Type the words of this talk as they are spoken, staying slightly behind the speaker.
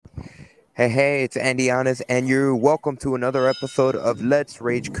Hey, it's Andy Honest, and you're welcome to another episode of Let's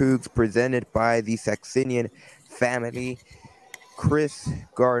Rage Coogs, presented by the Saxenian family. Chris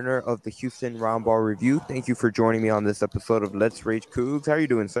Gardner of the Houston Roundball Review. Thank you for joining me on this episode of Let's Rage Coogs. How are you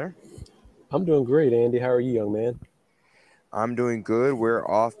doing, sir? I'm doing great, Andy. How are you, young man? I'm doing good. We're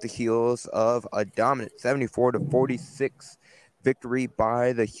off the heels of a dominant 74-46 victory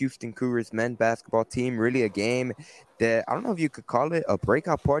by the Houston Cougars men's basketball team. Really a game that I don't know if you could call it a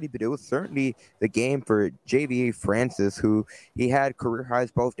breakout party, but it was certainly the game for JVA Francis, who he had career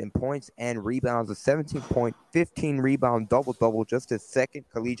highs both in points and rebounds, a 17 point, 15 rebound double-double, just his second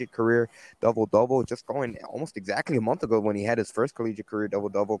collegiate career double-double, just going almost exactly a month ago when he had his first collegiate career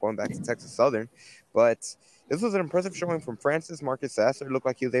double-double going back to Texas Southern. But this was an impressive showing from Francis. Marcus Sasser looked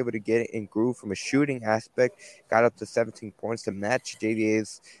like he was able to get it in groove from a shooting aspect, got up to 17 points to match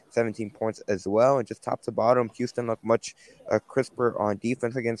JVA's 17 points as well. And just top to bottom, Houston looked much crisper on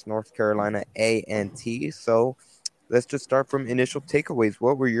defense against North Carolina A&T. So let's just start from initial takeaways.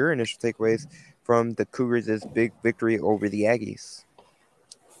 What were your initial takeaways from the Cougars' big victory over the Aggies?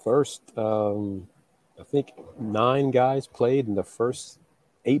 First, I think 9 guys played in the first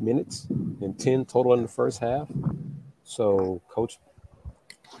 8 minutes and 10 total in the first half. So, Coach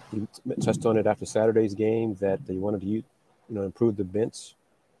he touched on it after Saturday's game that he wanted to improve the bench,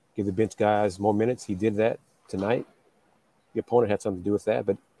 give the bench guys more minutes. He did that tonight. The opponent had something to do with that.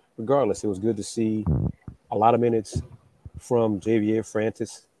 But regardless, it was good to see a lot of minutes from JVA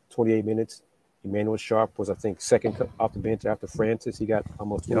Francis, 28 minutes. Emmanuel Sharp was, I think, second off the bench after Francis. He got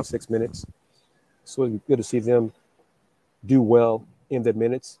almost 26 minutes. So it was good to see them do well in the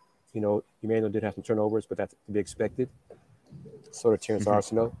minutes. Emmanuel did have some turnovers, but that's to be expected. So did Terrence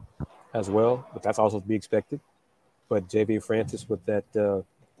Arsenault as well, but that's also to be expected. But JVA Francis with that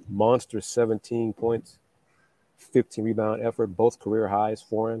monster 17 points, 15 rebound effort, both career highs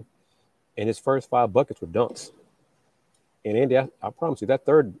for him. And his first 5 buckets were dunks. And Andy, I promise you,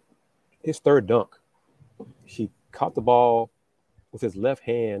 his third dunk, he caught the ball with his left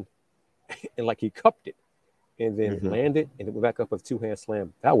hand and like he cupped it and then landed and it went back up with a 2-hand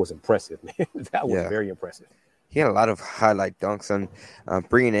slam. That was impressive, man. That was very impressive. He had a lot of highlight dunks. And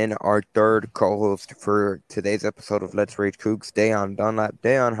bringing in our third co-host for today's episode of Let's Rage Coogs, Dayon Dunlap.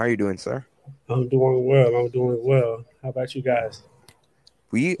 Dayon, how are you doing, sir? I'm doing well. How about you guys?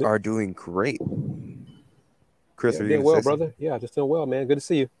 We are doing great. Chris, yeah, are you doing well, brother? Something? Yeah, just doing well, man. Good to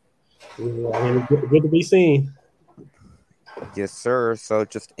see you. Good to be seen. Yes, sir. So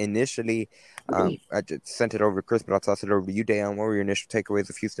just initially, I just sent it over to Chris, but I'll toss it over to you, Dayon. What were your initial takeaways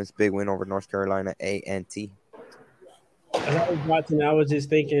of Houston's big win over North Carolina A&T? As I was watching, I was just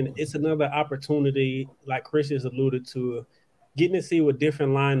thinking it's another opportunity, like Chris has alluded to, getting to see with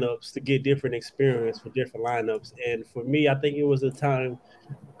different lineups to get different experience for different lineups. And for me, I think it was a time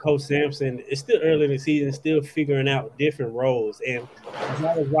Coach Sampson, it's still early in the season, still figuring out different roles. And as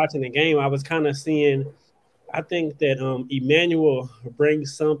I was watching the game, I was kind of seeing, I think that Emmanuel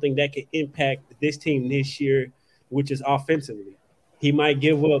brings something that can impact this team this year, which is offensively. He might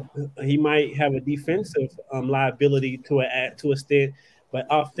give up. He might have a defensive liability to a extent, but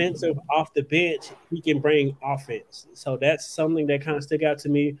offensive off the bench, he can bring offense. So that's something that kind of stuck out to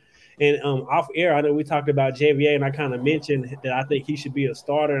me. And off air, I know we talked about JVA, and I kind of mentioned that I think he should be a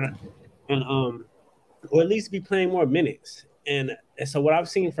starter, and or at least be playing more minutes. And so what I've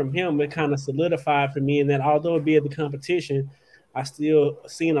seen from him, it kind of solidified for me. And that although it be at the competition, I still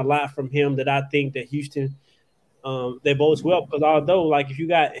seen a lot from him that I think that Houston they both well, because although like if you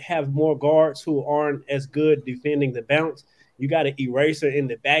have more guards who aren't as good defending the bounce, you got an eraser in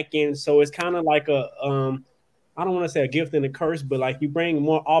the back end. So it's kind of like a I don't want to say a gift and a curse, but like you bring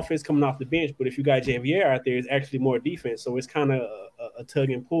more offense coming off the bench, but if you got Javier out there, it's actually more defense. So it's kind of a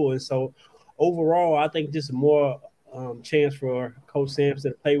tug and pull. And so overall, I think just more chance for Coach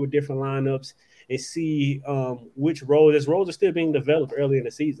Sampson to play with different lineups and see which roles. His roles are still being developed early in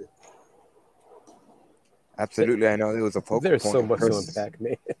the season. Absolutely, I know it was a focal There's point. so much to unpack,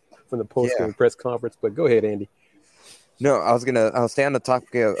 man, from the post-game press conference. But go ahead, Andy. No, I'll stay on the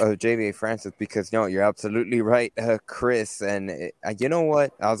topic of JVA Francis because no, you're absolutely right, Chris. And you know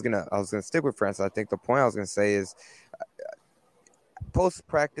what? I was gonna stick with Francis. I think the point I was gonna say is post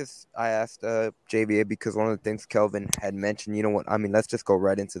practice, I asked JVA because one of the things Kelvin had mentioned, you know what? I mean, let's just go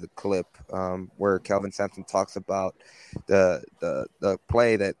right into the clip where Kelvin Sampson talks about the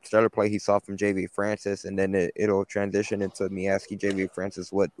play, that stellar play he saw from JV Francis, and then it'll transition into me asking JV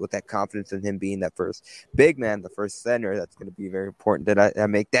Francis what that confidence in him being that first big man, the first center. That's going to be very important that I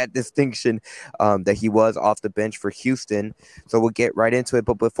make that distinction, that he was off the bench for Houston. So we'll get right into it.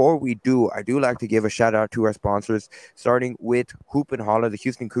 But before we do, I do like to give a shout out to our sponsors, starting with Hoop and Holler, the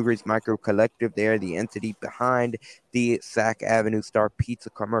Houston Cougars micro collective. They are the entity behind the Sac Avenue Star Pizza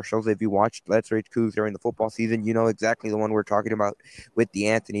commercials. If you watched Let's Rage Coogs during the football season, you know exactly the one we're talking about with the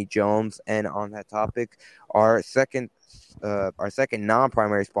Anthony Jones. And on that topic, our second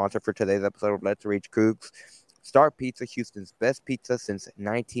non-primary sponsor for today's episode of Let's Rage Coogs, Star Pizza, Houston's best pizza since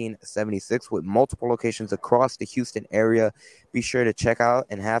 1976, with multiple locations across the Houston area. Be sure to check out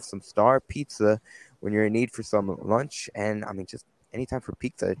and have some Star Pizza when you're in need for some lunch. And I mean, just anytime for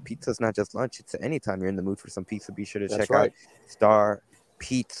pizza. Pizza's not just lunch. It's anytime you're in the mood for some pizza. Be sure to check out Star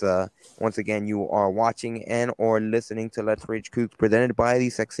Pizza. Once again, you are watching and or listening to Let's Rage Coogs, presented by the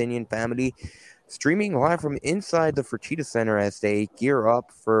Saxenian family, streaming live from inside the Fertitta Center as they gear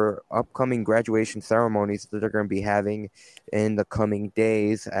up for upcoming graduation ceremonies that they're going to be having in the coming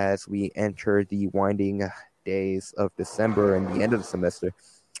days as we enter the winding days of December and the end of the semester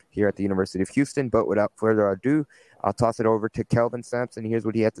here at the University of Houston. But without further ado, I'll toss it over to Kelvin Sampson. Here's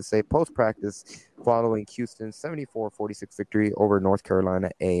what he had to say post-practice following Houston's 74-46 victory over North Carolina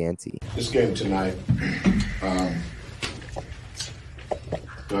A&T. This game tonight,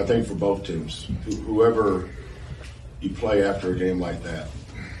 I think for both teams, whoever you play after a game like that,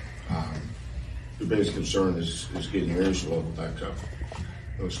 the biggest concern is getting your energy level back up.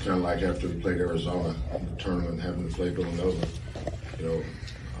 It was kind of like after we played Arizona in the tournament, having to play Villanova. You know,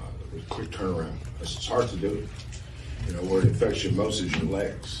 it was a quick turnaround. It's hard to do. You know, where it affects you most is your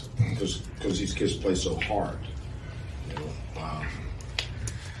legs, because these kids play so hard. You know,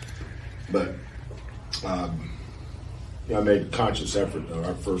 but I made a conscious effort, though.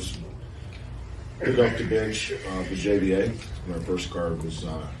 Our first pick off the bench was JVA, and our first guard was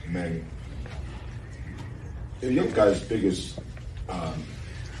Maggie. The young guys' biggest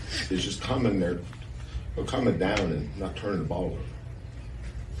is just coming down and not turning the ball over.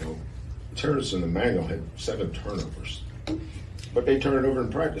 You know, Terrence and the Mango had 7 turnovers, but they turned it over in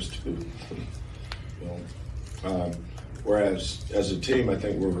practice too. You know, whereas as a team, I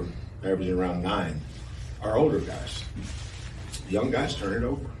think we're averaging around 9. Our older guys, young guys, turn it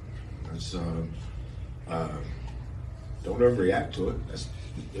over. That's, don't overreact to it.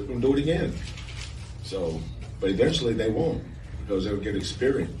 They're going to do it again. So, but eventually they won't, because they'll get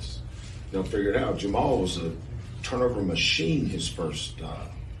experience. They'll figure it out. Jamal was a turnover machine his first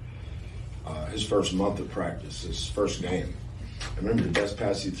month of practice, his first game. I remember the best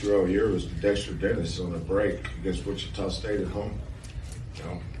pass he threw all year was to Dexter Dennis on a break against Wichita State at home. You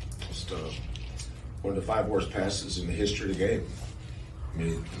know, just one of the 5 worst passes in the history of the game. I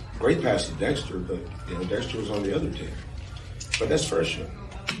mean, great pass to Dexter, but you know, Dexter was on the other team. But that's freshman.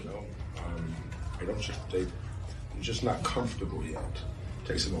 You know, they're just not comfortable yet. It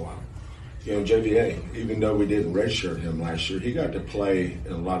takes them a while. You know, JVA, even though we didn't redshirt him last year, he got to play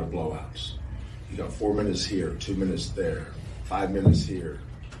in a lot of blowouts. He got 4 minutes here, 2 minutes there, 5 minutes here,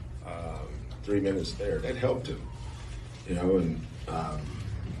 3 minutes there. That helped him. You know, and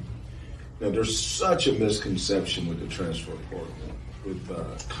you know, there's such a misconception with the transfer portal, with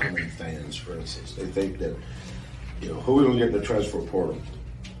common fans, for instance. They think that, you know, who are we going to get in the transfer portal?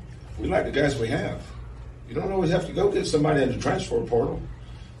 We like the guys we have. You don't always have to go get somebody in the transfer portal.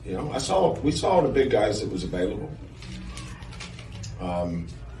 You know, we saw the big guys that was available.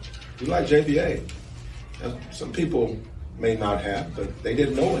 We like JVA. Some people may not have, but they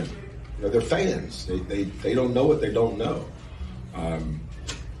didn't know him. You know, they're fans. They don't know what they don't know.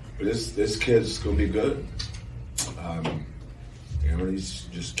 But this kid's gonna be good. You know, he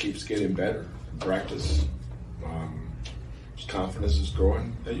just keeps getting better in practice. His confidence is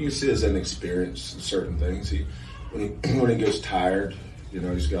growing. And you can see his inexperience in certain things. When he gets tired, you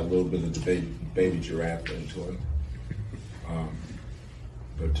know, he's got a little bit of the baby giraffe into him.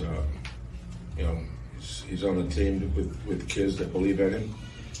 But you know, he's on a team with kids that believe in him.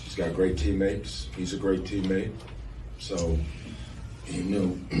 He's got great teammates. He's a great teammate. So, you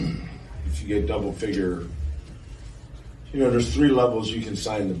know, if you get double figure, you know, there's 3 levels you can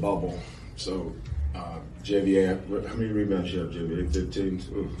sign the bubble. So, JVA, how many rebounds you have, JVA? 15?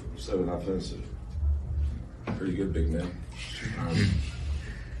 Ooh, 7 offensive. Pretty good, big man. I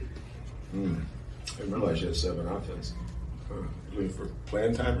didn't realize you had 7 offensive. Looking for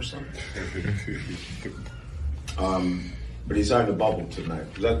playing time or something? But he signed a bubble tonight.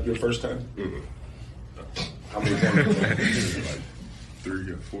 Was that your first time? How many times? Like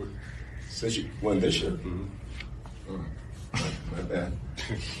 3 or 4. Since you won this year? Mm-hmm. My bad.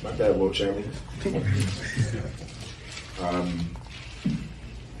 My bad, world champion.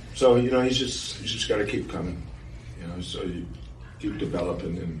 So he's just got to keep coming. So you keep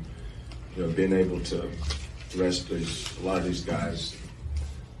developing and being able to rest a lot of these guys.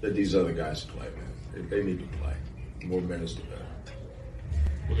 Let these other guys play, man. They need to play. The more minutes, the better.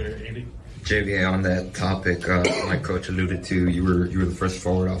 Okay, Andy. JVA, on that topic, like Coach alluded to, you were the first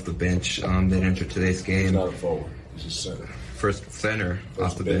forward off the bench that entered today's game. He's not a forward. He's a center. First center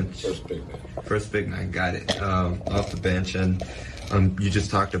off the bench. First big man. First big man, got it. Off the bench, and you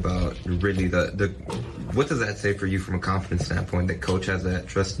just talked about really the what does that say for you from a confidence standpoint that Coach has that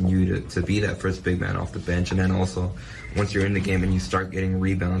trust in you to be that first big man off the bench, and then also once you're in the game and you start getting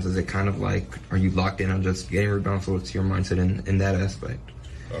rebounds, is it kind of like, are you locked in on just getting rebounds? What's your mindset in that aspect?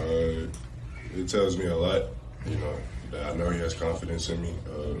 It tells me a lot, that I know he has confidence in me,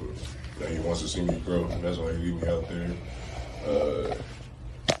 that he wants to see me grow, and that's why he leave me out there.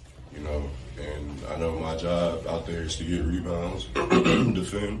 And I know my job out there is to get rebounds,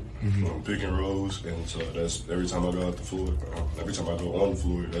 defend, pick and rolls, and so that's every time I go out the floor, every time I go on the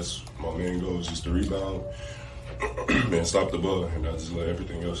floor, that's my main goal is just to rebound and stop the ball, and I just let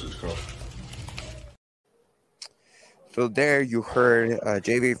everything else just come. So there you heard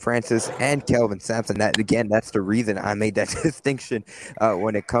J.V. Francis and Kelvin Sampson. That's the reason I made that distinction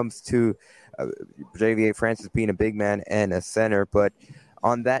when it comes to J.V. Francis being a big man and a center. But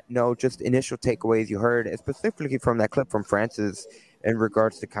on that note, just initial takeaways you heard, specifically from that clip from Francis in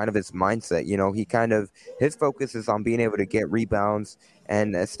regards to kind of his mindset. His focus is on being able to get rebounds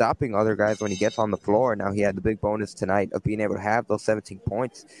and stopping other guys when he gets on the floor. Now, he had the big bonus tonight of being able to have those 17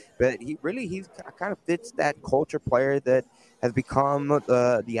 points. But he kind of fits that culture player that has become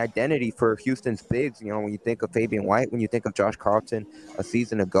the identity for Houston's bigs. When you think of Fabian White, when you think of Josh Carlton a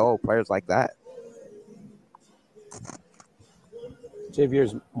season ago, players like that. Javier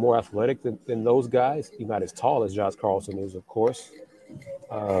is more athletic than those guys. He's not as tall as Josh Carlson is, of course.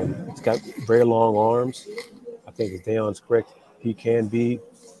 He's got very long arms. I think if Deion's correct, he can be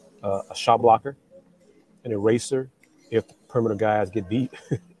a shot blocker, an eraser if the perimeter guys get beat.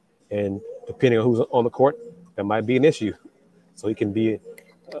 And depending on who's on the court, that might be an issue. So he can be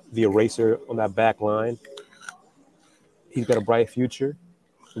the eraser on that back line. He's got a bright future.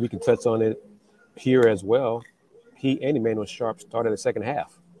 We can touch on it here as well. He and Emmanuel Sharp started the second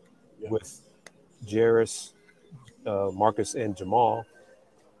half with Jarris, Marcus, and Jamal.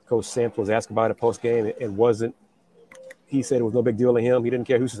 Coach Sampson was asked about it post-game. He said it was no big deal to him. He didn't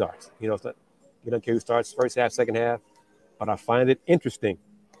care who starts. He doesn't care who starts first half, second half. But I find it interesting.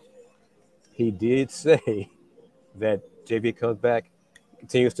 He did say that JV comes back,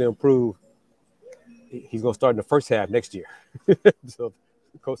 continues to improve. He's going to start in the first half next year. So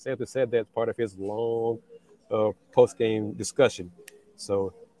Coach Sampson said that's part of his long post-game discussion.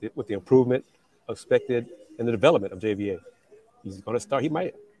 So with the improvement expected and the development of JVA, he's going to start. He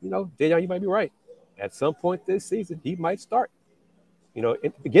might, Deion, you might be right. At some point this season, he might start, in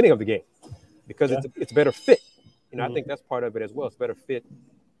the beginning of the game because it's a better fit. I think that's part of it as well. It's better fit.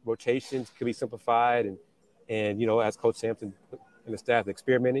 Rotations can be simplified and as Coach Sampson and the staff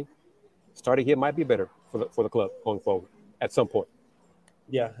experimenting, starting here might be better for the club going forward at some point.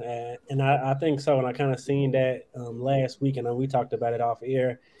 Yeah, and I think so. And I kind of seen that last week, and we talked about it off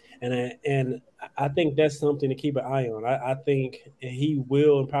air. And I think that's something to keep an eye on. I think he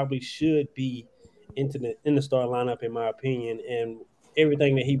will and probably should be in the start lineup, in my opinion. And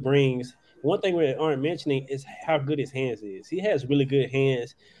everything that he brings. One thing we aren't mentioning is how good his hands is. He has really good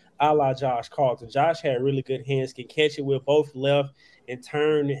hands, a la Josh Carlton. Josh had really good hands, can catch it with both left and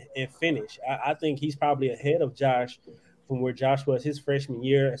turn and finish. I think he's probably ahead of Josh from where Josh was his freshman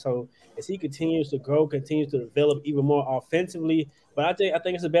year. So as he continues to grow, continues to develop even more offensively, but I think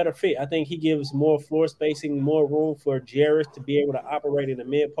it's a better fit. I think he gives more floor spacing, more room for Jarris to be able to operate in the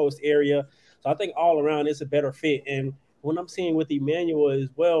mid-post area. So I think all around it's a better fit. And what I'm seeing with Emmanuel as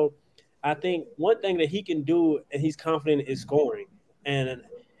well, I think one thing that he can do and he's confident is scoring. And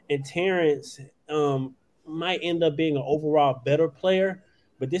Terrence might end up being an overall better player.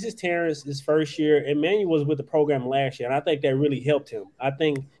 But this is Terrence's first year. Emmanuel was with the program last year, and I think that really helped him. I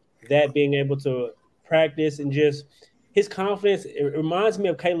think that being able to practice and just his confidence, it reminds me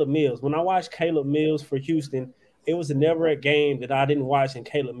of Caleb Mills. When I watched Caleb Mills for Houston, it was never a game that I didn't watch in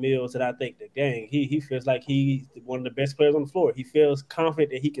Caleb Mills that I think that, dang, he feels like he's one of the best players on the floor. He feels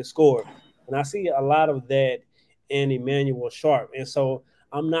confident that he can score. And I see a lot of that in Emmanuel Sharp. And so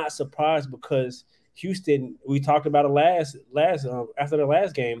I'm not surprised because Houston, we talked about it after the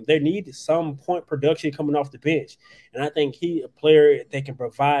last game. They need some point production coming off the bench, and I think he a player that can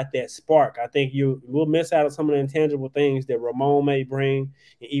provide that spark. I think you will miss out on some of the intangible things that Ramon may bring,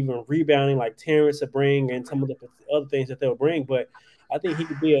 and even rebounding like Terrence will bring, and some of the other things that they'll bring. But I think he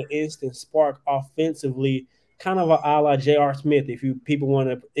could be an instant spark offensively, kind of a la J.R. Smith, if you people want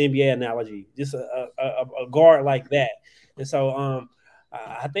an NBA analogy, just a guard like that. And so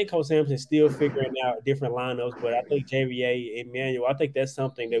I think Coach Sampson's still figuring out different lineups, but I think JVA and Emmanuel, I think that's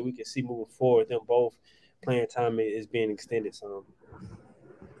something that we can see moving forward. Them both playing time is being extended some.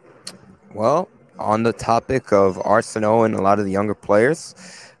 Well, on the topic of Arsenal and a lot of the younger players,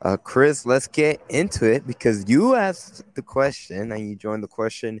 Chris, let's get into it because you asked the question and you joined the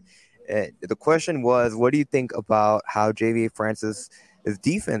question. The question was, what do you think about how JVA Francis'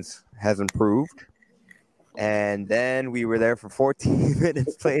 defense has improved? And then we were there for 14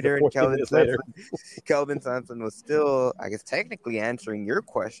 minutes later, and Kelvin Sampson was still, I guess, technically answering your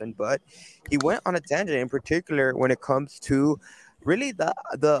question, but he went on a tangent in particular when it comes to really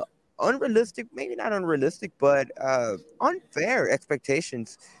the unrealistic, maybe not unrealistic, but unfair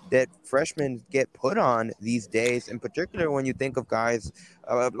expectations that freshmen get put on these days, in particular when you think of guys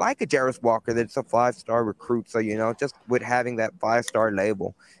like a Jarris Walker that's a 5-star recruit. So, just with having that 5-star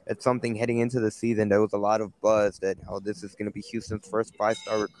label, it's something heading into the season. There was a lot of buzz that, this is going to be Houston's first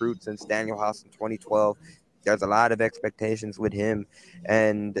 5-star recruit since Daniel House in 2012. There's a lot of expectations with him.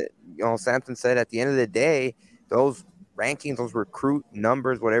 And, Sampson said at the end of the day, those rankings, those recruit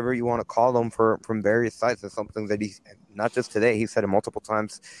numbers, whatever you want to call them from various sites, is something that he's not just today, he said it multiple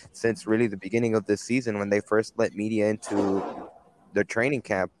times since really the beginning of this season when they first let media into the training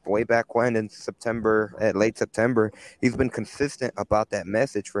camp way back when in late September. He's been consistent about that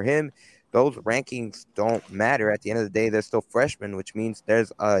message. For him, those rankings don't matter. At the end of the day, they're still freshmen, which means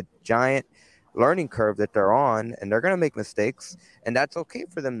there's a giant learning curve that they're on, and they're going to make mistakes, and that's okay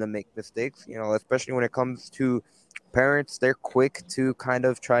for them to make mistakes, especially when it comes to parents. They're quick to kind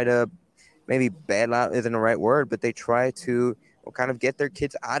of try to, maybe bail out isn't the right word, but they try to kind of get their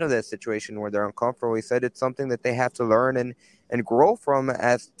kids out of that situation where they're uncomfortable. He said it's something that they have to learn and grow from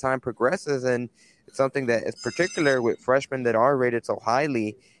as time progresses, and it's something that is particular with freshmen that are rated so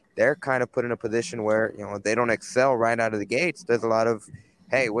highly. They're kind of put in a position where, they don't excel right out of the gates. There's a lot of,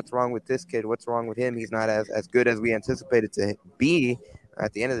 hey, what's wrong with this kid? What's wrong with him? He's not as good as we anticipated to be.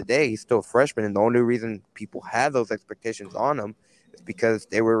 At the end of the day, he's still a freshman, and the only reason people have those expectations on him is because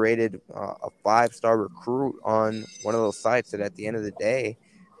they were rated a 5-star recruit on one of those sites that at the end of the day,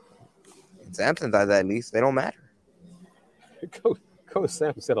 in Sampson's eyes at least, they don't matter. Coach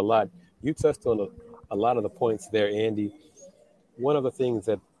Sampson said a lot. You touched on a lot of the points there, Andy. One of the things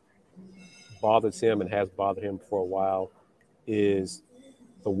that bothers him and has bothered him for a while is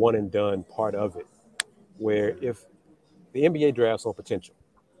the one and done part of it, where if the NBA drafts on potential,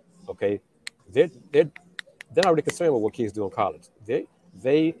 okay, they're not really concerned with what kids do in college.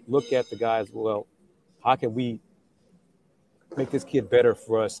 They look at the guys, well, how can we make this kid better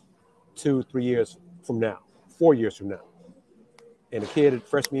for us 2-3 years from now, 4 years from now? And the kid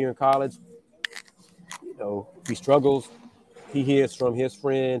freshman year in college, if he struggles, he hears from his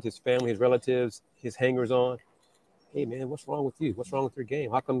friends, his family, his relatives, his hangers-on, hey, man, what's wrong with you? What's wrong with your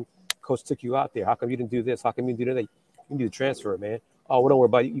game? How come coach took you out there? How come you didn't do this? How come you didn't do that? You need to transfer, man. Oh, well, don't worry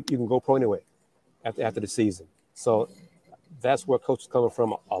about it. You can go pro anyway after the season. So that's where coach is coming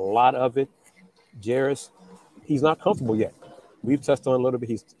from. A lot of it. Jarris, he's not comfortable yet. We've touched on a little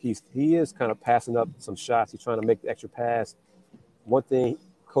bit. He is kind of passing up some shots. He's trying to make the extra pass. One thing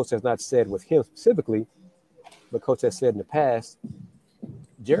coach has not said with him specifically, but coach has said in the past,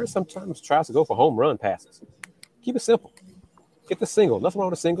 Jarris sometimes tries to go for home run passes. Keep it simple. Get the single. Nothing wrong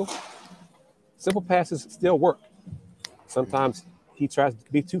with a single. Simple passes still work. Sometimes he tries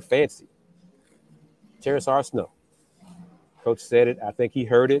to be too fancy. Terrence Arsenault. Coach said it. I think he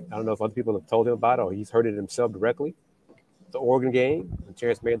heard it. I don't know if other people have told him about it or he's heard it himself directly. The Oregon game, when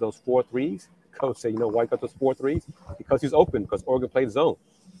Terrence made those 4 threes, coach said, why you got those 4 threes? Because he's open, because Oregon played zone.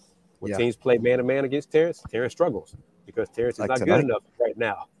 When teams play man-to-man against Terrence struggles because Terrence is not good enough right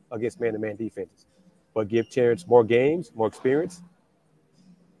now against man-to-man defenses. But give Terrence more games, more experience,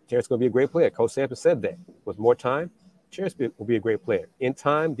 Terrence is going to be a great player. Coach Sampson said that. With more time, Terrence will be a great player. In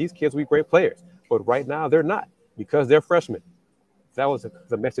time, these kids will be great players. But right now, they're not because they're freshmen. That was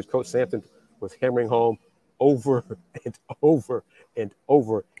the message Coach Sampson was hammering home over and over and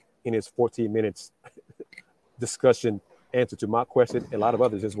over in his 14 minutes discussion answer to my question and a lot of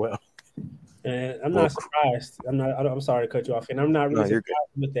others as well. And I'm not surprised. I'm sorry to cut you off. And I'm not really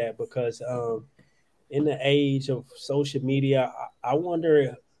surprised with that because in the age of social media, I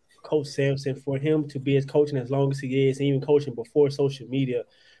wonder Coach Sampson, for him to be as coaching as long as he is, and even coaching before social media.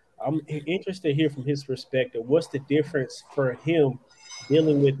 I'm interested to hear from his perspective. What's the difference for him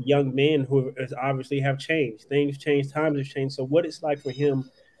dealing with young men who obviously have changed? Things change, times have changed. So what it's like for him.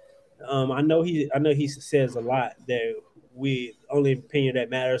 I know he says a lot that we only opinion that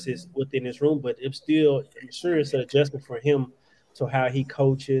matters is within this room, but I'm sure it's an adjustment for him to how he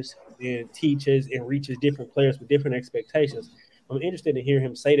coaches and teaches and reaches different players with different expectations. I'm interested to hear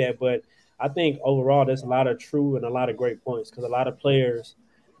him say that, but I think overall there's a lot of true and a lot of great points because a lot of players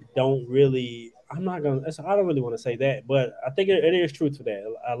don't really. I'm not gonna. I don't really want to say that, but I think it is true to that.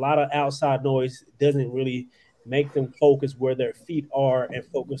 A lot of outside noise doesn't really make them focus where their feet are and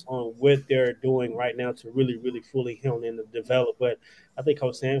focus on what they're doing right now to really, really fully hone in and develop. But I think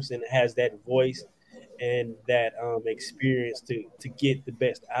Coach Sampson has that voice and that experience to get the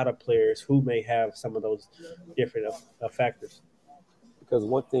best out of players who may have some of those different factors. Because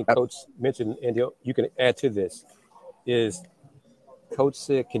one thing Coach mentioned, and you can add to this, is Coach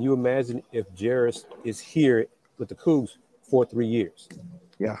said, "Can you imagine if Jarris is here with the Cougs for 3 years?"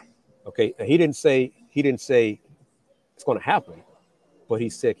 Yeah. Okay, and he didn't say it's going to happen, but he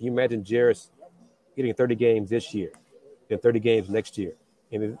said, "Can you imagine Jarris getting 30 games this year, and 30 games next year,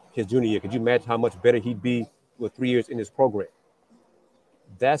 and in his junior year? Could you imagine how much better he'd be with 3 years in this program?"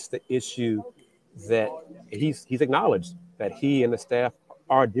 That's the issue that he's acknowledged that he and the staff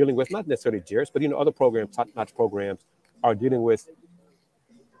are dealing with, not necessarily Jarris, but other programs, top-notch programs, are dealing with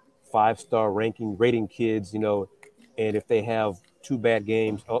 5-star rating kids, and if they have 2 bad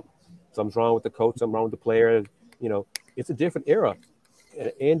games, oh, something's wrong with the coach, something wrong with the player, it's a different era.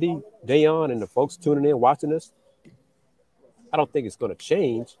 And Andy, Dayon, and the folks tuning in, watching this, I don't think it's going to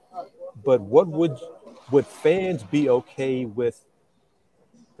change. But what would fans be okay with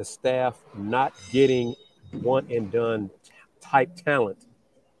the staff not getting one and done type talent,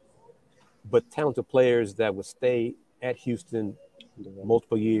 but talented players that would stay at Houston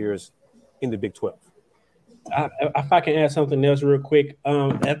multiple years in the Big 12? If I can add something else real quick,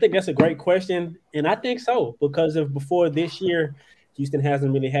 I think that's a great question, and I think so because of before this year, Houston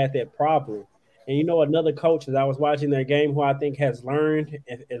hasn't really had that problem. And another coach, as I was watching their game, who I think has learned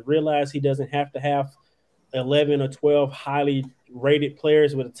and realized he doesn't have to have 11 or 12 highly rated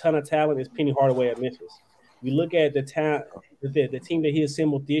players with a ton of talent is Penny Hardaway at Memphis. We look at the talent, the team that he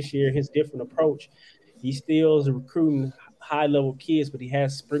assembled this year, his different approach. He still is recruiting high-level kids, but he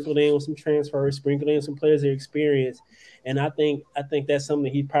has sprinkled in with some transfers, sprinkled in some players of experience, and I think that's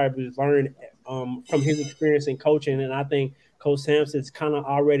something he probably learned from his experience in coaching. And I think Coach Sampson's kind of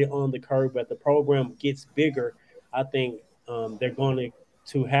already on the curve, but the program gets bigger. I think they're going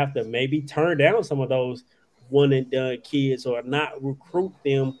to have to maybe turn down some of those one-and-done kids or not recruit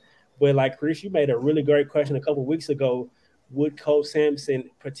them. But like Chris, you made a really great question a couple of weeks ago. Would Coach Sampson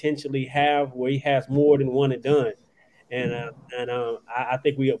potentially have where he has more than one and done? I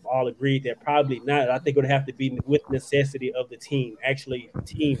think we have all agreed that probably not. I think it would have to be with necessity of the team, actually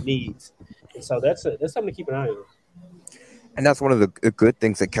team needs. And so that's something to keep an eye on. And that's one of the good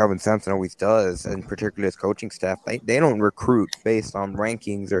things that Calvin Sampson always does, and particularly his coaching staff. They don't recruit based on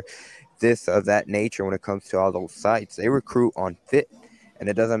rankings or this of that nature when it comes to all those sites. They recruit on fit. And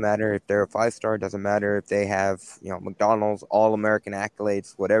it doesn't matter if they're a 5-star. It doesn't matter if they have, McDonald's, All-American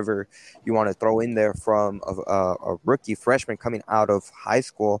accolades, whatever you want to throw in there from a rookie freshman coming out of high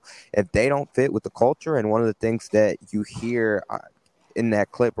school. If they don't fit with the culture, and one of the things that you hear in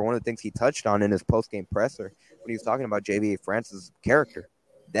that clip, or one of the things he touched on in his post-game presser when he was talking about JVA Francis' character,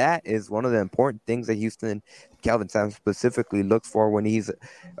 that is one of the important things that Calvin Sampson specifically looks for when he's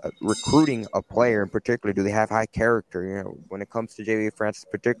recruiting a player in particular. Do they have high character? When it comes to JV Francis in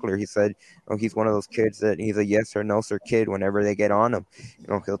particular, he said he's one of those kids that he's a yes or no sir kid. Whenever they get on him,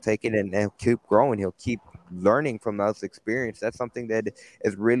 he'll take it and he'll keep growing. He'll keep learning from those experience. That's something that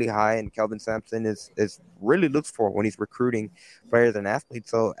is really high, and Calvin Sampson is really looks for when he's recruiting players and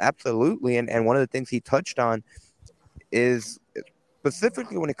athletes. So absolutely, and one of the things he touched on is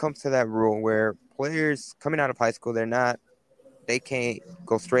specifically when it comes to that rule where players coming out of high school, they can't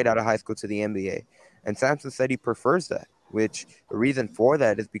go straight out of high school to the NBA. And Sampson said he prefers that, which the reason for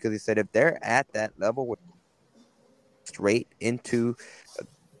that is because he said if they're at that level straight into,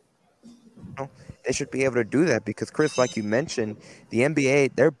 they should be able to do that because, Chris, like you mentioned, the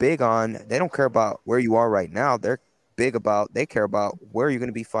NBA, they're big on, they don't care about where you are right now. They care about where you're going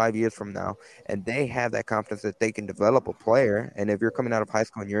to be 5 years from now, and they have that confidence that they can develop a player. And if you're coming out of high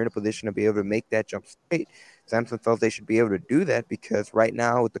school and you're in a position to be able to make that jump straight Sampson felt they should be able to do that because right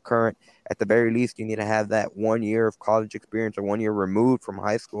now with the current, at the very least, you need to have that 1 year of college experience or 1 year removed from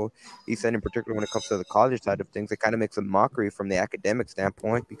high school. He said in particular when it comes to the college side of things, it kind of makes a mockery from the academic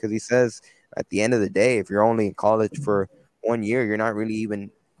standpoint because he says at the end of the day, if you're only in college for 1 year, you're not really even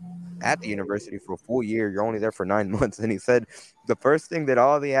at the university for a full year. You're only there for 9 months. And he said the first thing that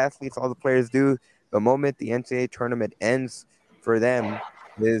all the athletes, all the players do the moment the NCAA tournament ends for them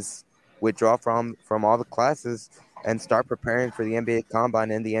is withdraw from all the classes and start preparing for the NBA Combine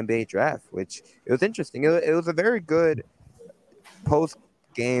and the NBA Draft, which it was interesting. It was a very good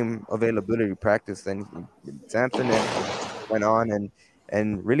post-game availability practice, and Sampson went on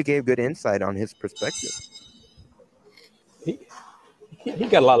and really gave good insight on his perspective. He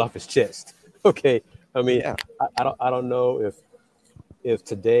got a lot off his chest. Okay, I mean, Yeah. I don't know if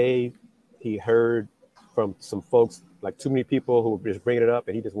today he heard from some folks, like too many people who were just bringing it up,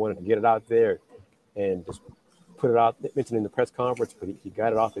 and he just wanted to get it out there and just put it out, mentioned in the press conference, but he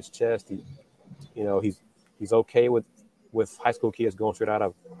got it off his chest. He's okay with high school kids going straight out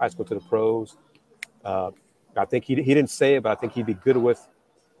of high school to the pros. I think he didn't say it, but I think he'd be good with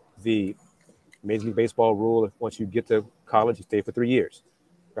the Major League Baseball rule. If once you get to college, you stay for 3 years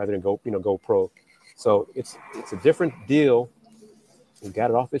rather than go pro. So it's a different deal. He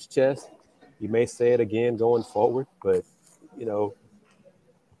got it off his chest. He may say it again going forward, but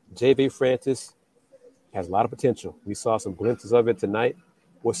JV Francis has a lot of potential. We saw some glimpses of it tonight.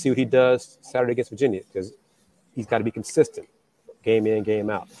 We'll see what he does Saturday against Virginia because he's got to be consistent, game in, game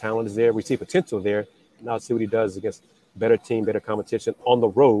out. Talent is there. We see potential there. Now let's see what he does against better team, better competition on the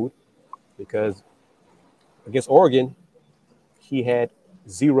road, because against Oregon, he had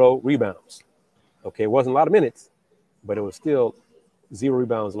 0 rebounds. Okay, it wasn't a lot of minutes, but it was still 0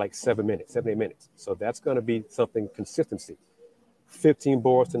 rebounds, like 7 minutes, 7, 8 minutes. So that's going to be something consistency. 15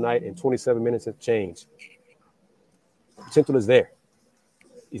 boards tonight and 27 minutes of change. Potential is there.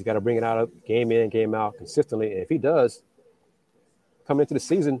 He's got to bring it out of game in, game out consistently. And if he does, come into the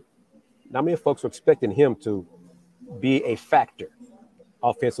season, not many folks are expecting him to be a factor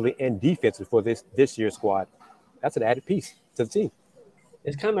offensively and defensively for this year's squad. That's an added piece to the team.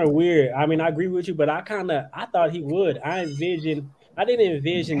 It's kind of weird. I mean, I agree with you, but I thought he would. I didn't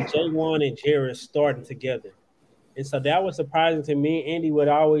envision J1 and Jared starting together. And so that was surprising to me. Andy would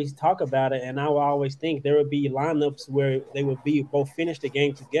always talk about it, and I would always think there would be lineups where they would be both finish the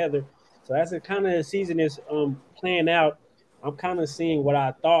game together. So as the kind of season is playing out, I'm kind of seeing what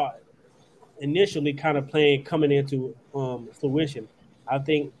I thought initially kind of coming into fruition. I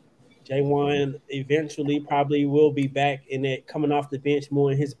think J1 eventually probably will be back in it, coming off the bench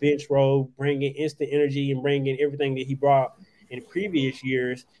more in his bench role, bringing instant energy and bringing everything that he brought in previous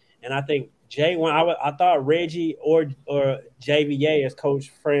years. And I think J1, I thought Reggie or JVA, as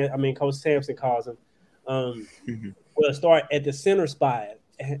Coach Sampson calls him, will start at the center spot.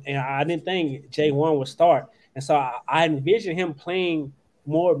 And I didn't think J1 would start. And so I envisioned him playing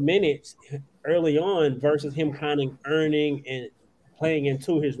more minutes early on versus him kind of earning and playing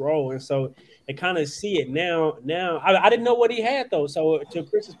into his role. And so I kind of see it now. I didn't know what he had, though. So to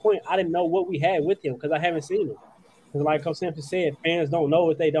Chris's point, I didn't know what we had with him because I haven't seen him. Because like Coach Sampson said, fans don't know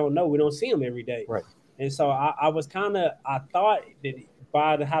what they don't know. We don't see them every day. Right. And so I thought that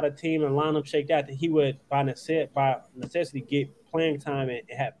by how the team and lineup shaked out, that he would by necessity get playing time and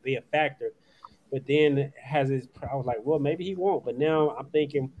be a factor. But then I was like, well, maybe he won't. But now I'm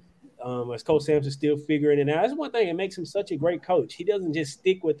thinking, as Coach Sampson's still figuring it out. That's one thing that makes him such a great coach. He doesn't just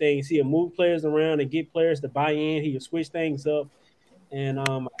stick with things. He'll move players around and get players to buy in. He'll switch things up. And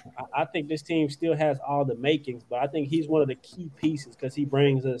I think this team still has all the makings, but I think he's one of the key pieces because he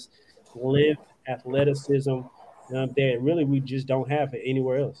brings us length, athleticism that really we just don't have it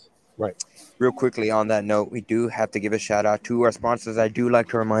anywhere else. Right. Real quickly on that note, we do have to give a shout out to our sponsors. I do like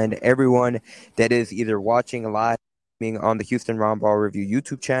to remind everyone that is either watching live on the Houston Roundball Review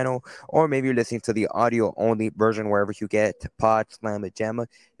YouTube channel, or maybe you're listening to the audio-only version wherever you get Pod, Slam, and Jamma,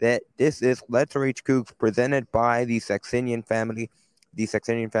 that this is Let's Rage Coogs presented by the Saxenian family. The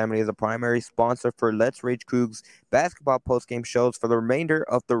Saxenian family is a primary sponsor for Let's Rage Cougs basketball postgame shows for the remainder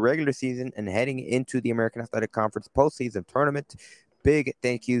of the regular season and heading into the American Athletic Conference postseason tournament. Big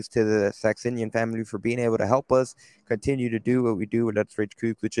thank yous to the Saxenian family for being able to help us continue to do what we do with Let's Rage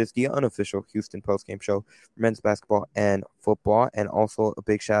Cougs, which is the unofficial Houston postgame show for men's basketball and football. And also a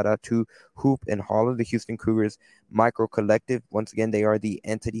big shout out to Hoop and Holler, the Houston Cougars micro collective. Once again, they are the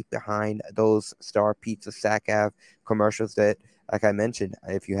entity behind those Star Pizza Sac Ave commercials that like I mentioned,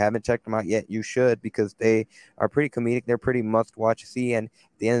 if you haven't checked them out yet, you should, because they are pretty comedic. They're pretty must-watch see, and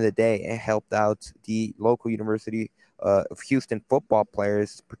at the end of the day, it helped out the local University of Houston football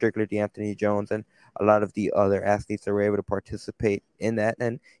players, particularly D'Anthony Jones and a lot of the other athletes that were able to participate in that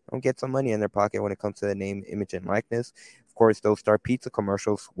and get some money in their pocket when it comes to the name, image, and likeness. Of course, those Star Pizza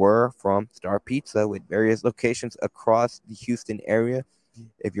commercials were from Star Pizza with various locations across the Houston area.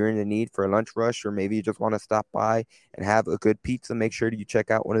 If you're in the need for a lunch rush, or maybe you just want to stop by and have a good pizza, make sure that you check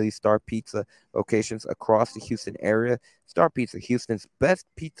out one of these Star Pizza locations across the Houston area. Star Pizza, Houston's best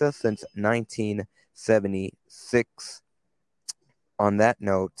pizza since 1976. On that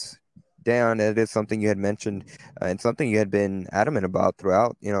note, Dan, it is something you had mentioned and something you had been adamant about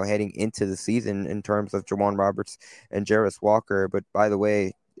throughout, heading into the season in terms of Jawan Roberts and Jarvis Walker. But by the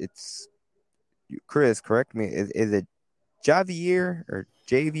way, it's Chris, correct me, is it Javier or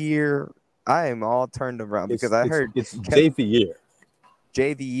Javier? I am all turned around because I heard it's Javier.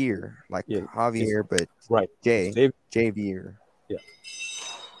 Javier, like Javier, but right. Javier. Yeah.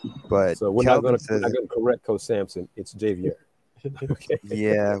 But so we're not going to correct Coach Sampson. It's Javier. Okay.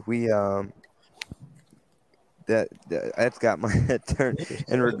 Yeah, we that's got my head turned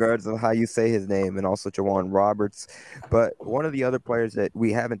in regards of how you say his name, and also Jawan Roberts. But one of the other players that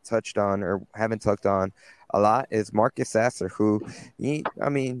we haven't touched on a lot is Marcus Sasser, who,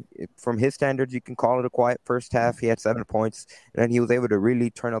 from his standards, you can call it a quiet first half. He had 7 points, and then he was able to really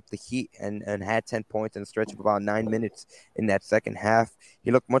turn up the heat and had 10 points in a stretch of about 9 minutes in that second half.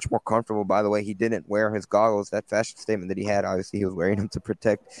 He looked much more comfortable, by the way. He didn't wear his goggles. That fashion statement that he had, obviously, he was wearing them to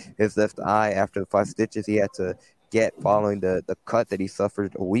protect his left eye after the 5 stitches he had to get following the cut that he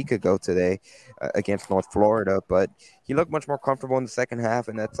suffered a week ago today against North Florida. But he looked much more comfortable in the second half,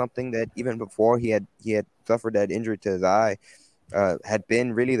 and that's something that even before he had suffered that injury to his eye had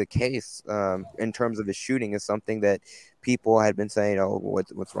been really the case in terms of his shooting. Is something that people had been saying, oh,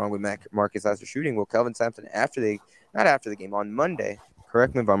 what's wrong with Marcus Sasser shooting? Well, Kelvin Sampson, not after the game, on Monday,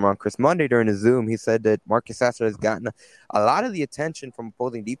 correct me if I'm wrong, Chris, Monday during the Zoom, he said that Marcus Sasser has gotten a lot of the attention from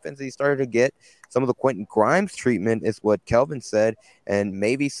opposing defense. He started to get some of the Quentin Grimes treatment, is what Kelvin said, and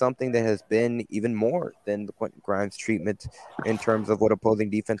maybe something that has been even more than the Quentin Grimes treatment in terms of what opposing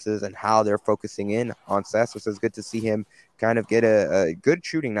defenses and how they're focusing in on Sasser. So it's good to see him kind of get a good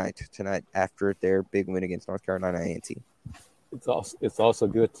shooting night tonight after their big win against North Carolina A&T. It's also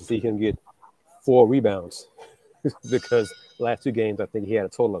good to see him get 4 rebounds because last 2 games, I think he had a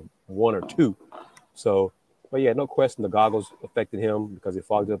total of 1 or 2. So, but yeah, no question the goggles affected him because he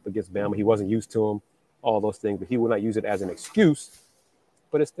fogged up against Bama. He wasn't used to them, all those things, but he would not use it as an excuse.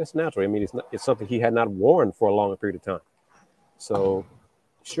 But that's natural. I mean, it's something he had not worn for a longer period of time. So,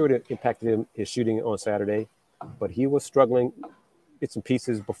 sure, it impacted his shooting on Saturday, but he was struggling bits and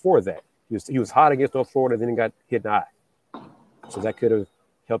pieces before that. He was hot against North Florida, then he got hit in the eye. So that could have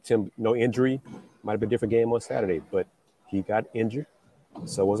helped him. No injury. Might have been a different game on Saturday, but he got injured.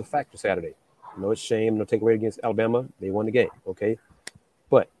 So it was a factor Saturday. No shame, no takeaway against Alabama. They won the game, okay?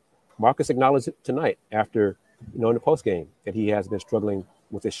 But Marcus acknowledged it tonight after, in the post game that he has been struggling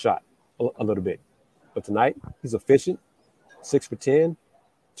with his shot a little bit. But tonight, he's efficient, 6 for 10,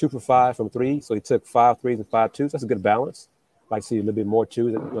 2 for 5 from 3. So he took 5 threes and 5 twos. That's a good balance. I'd like to see a little bit more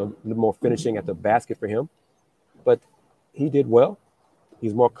twos, a little more finishing at the basket for him. But he did well.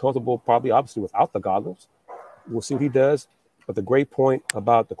 He's more comfortable, probably, obviously, without the goggles. We'll see what he does. But the great point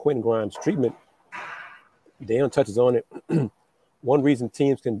about the Quentin Grimes treatment, Dan touches on it. One reason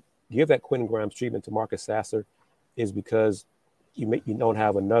teams can give that Quentin Grimes treatment to Marcus Sasser is because you don't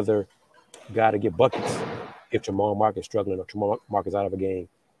have another guy to get buckets if Jamal Marcus is struggling or Jamal Marcus out of a game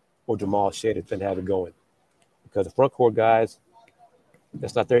or Jamal Shedder doesn't have it going. Because the front court guys,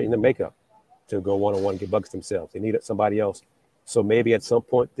 that's not there in the makeup to go one-on-one and get buckets themselves. They need somebody else. So maybe at some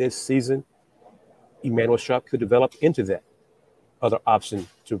point this season, Emmanuel Sharp could develop into that other option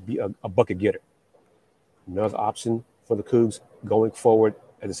to be a bucket getter. Another option for the Cougs going forward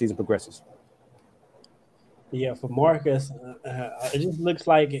as the season progresses. Yeah, for Marcus, it just looks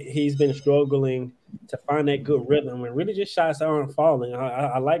like he's been struggling to find that good rhythm, and really just shots aren't falling.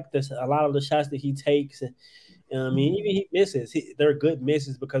 I like this. A lot of the shots that he takes, even he misses. They're good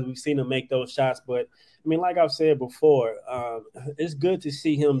misses because we've seen him make those shots. But like I've said before, it's good to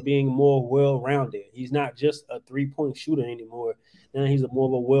see him being more well-rounded. He's not just a three-point shooter anymore. Now he's more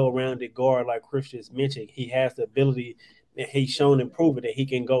of a well-rounded guard, like Chris just mentioned. He has the ability that he's shown and proven that he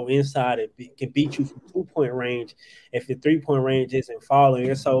can go inside and can beat you from 2-point range if the 3-point range isn't falling.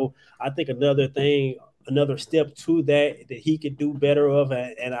 And so I think another step to that he could do better of,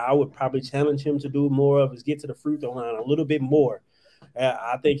 and I would probably challenge him to do more of, is get to the free throw line a little bit more.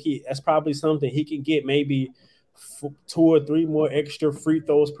 I think that's probably something he can get maybe 2 or 3 more extra free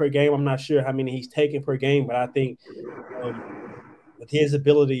throws per game. I'm not sure how many he's taking per game, but I think um, with his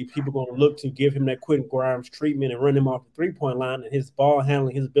ability, people going to look to give him that Quentin Grimes treatment and run him off the 3-point line, and his ball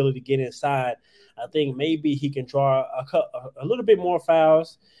handling, his ability to get inside. I think maybe he can draw a little bit more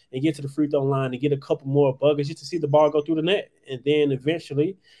fouls and get to the free throw line and get a couple more buckets just to see the ball go through the net. And then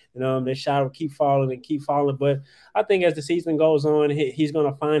eventually, that shot will keep falling and keep falling. But I think as the season goes on, he's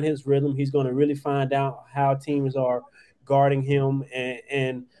going to find his rhythm. He's going to really find out how teams are guarding him.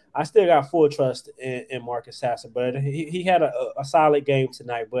 And I still got full trust in Marcus Sasser, but he had a solid game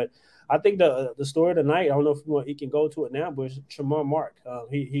tonight. But I think the story of the night, I don't know if he can go to it now, but Tremont Mark.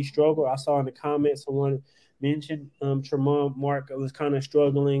 He struggled. I saw in the comments someone mentioned Tremont Mark was kind of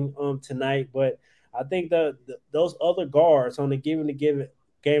struggling tonight, but I think those other guards on the game to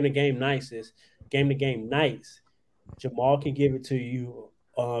game nights, Jamal can give it to you.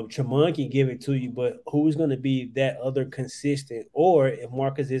 Tremont can give it to you, but who's going to be that other consistent? Or if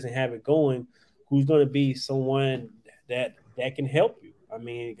Marcus isn't have it going, who's going to be someone that can help you? I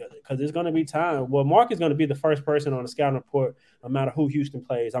mean, because there's going to be time. Well, Mark is going to be the first person on the scouting report, no matter who Houston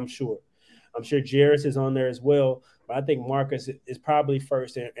plays. I'm sure Jarris is on there as well, but I think Marcus is probably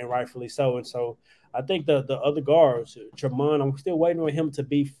first and rightfully so. And so I think the other guards, Tremont, I'm still waiting on him to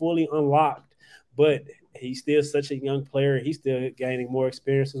be fully unlocked, but he's still such a young player. He's still gaining more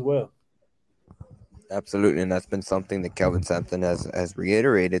experience as well. Absolutely, and that's been something that Kelvin Sampson has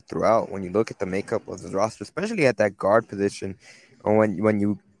reiterated throughout. When you look at the makeup of his roster, especially at that guard position, and when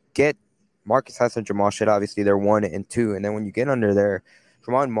you get Marcus Hassan, Jamal Shedd, obviously they're 1 and 2, and then when you get under there,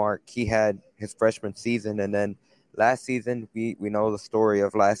 Tremont Mark, he had his freshman season, and then last season we know the story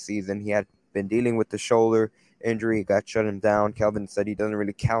of last season. He had been dealing with the shoulder injury, got shut him down. Kelvin said he doesn't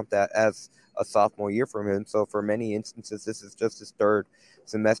really count that as a sophomore year for him. So for many instances, this is just his third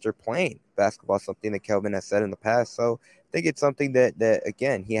semester playing basketball, something that Kelvin has said in the past. So I think it's something that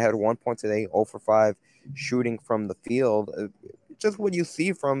again, he had 1 point today, 0 for 5 shooting from the field. Just what you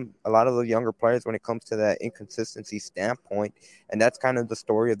see from a lot of the younger players when it comes to that inconsistency standpoint. And that's kind of the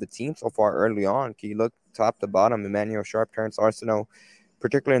story of the team so far early on. Can you look top to bottom, Emmanuel Sharp, Terrence Arsenault,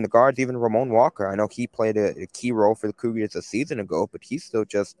 particularly in the guards, even Ramon Walker. I know he played a key role for the Cougars a season ago, but he's still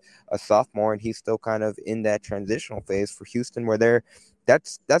just a sophomore, and he's still kind of in that transitional phase for Houston where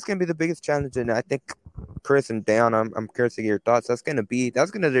that's going to be the biggest challenge. And I think Chris and Dan, I'm curious to get your thoughts. That's going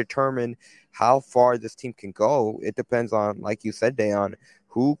to determine how far this team can go. It depends on, like you said, Dan,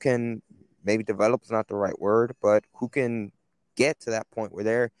 who can maybe develop is not the right word, but who can get to that point where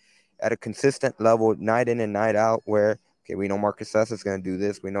they're at a consistent level night in and night out where, okay, we know Marcus Sasser is going to do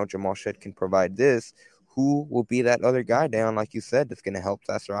this. We know Jamal Shedd can provide this. Who will be that other guy down, like you said, that's going to help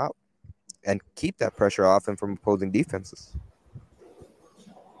Sasser out and keep that pressure off him from opposing defenses?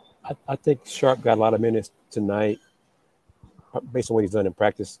 I think Sharp got a lot of minutes tonight based on what he's done in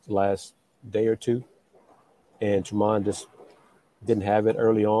practice the last day or two. And Tremont just didn't have it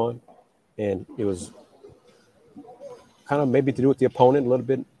early on. And it was kind of maybe to do with the opponent a little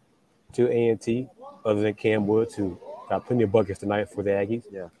bit to A&T, other than Cam Woods, who got plenty of buckets tonight for the Aggies.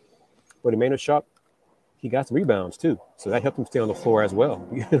 Yeah. But Emmanuel Sharp, he got some rebounds too. So that helped him stay on the floor as well.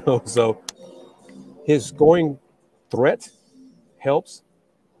 So his scoring threat helps,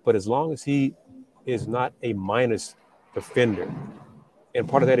 but as long as he is not a minus defender, and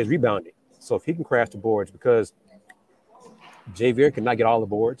part of that is rebounding. So if he can crash the boards, because Javier cannot get all the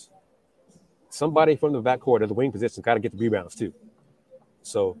boards, somebody from the backcourt at the wing position got to get the rebounds too.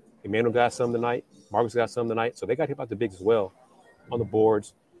 So Emmanuel got some tonight. Marcus got some tonight. So they got hit by the bigs as well on the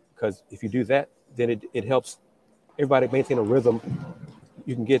boards, because if you do that, then it helps everybody maintain a rhythm.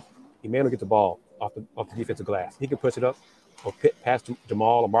 You can get Emmanuel get the ball off the defensive glass. He can push it up or pass to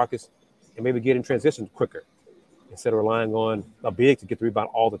Jamal or Marcus and maybe get in transition quicker instead of relying on a big to get the rebound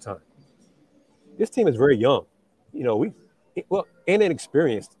all the time. This team is very young. And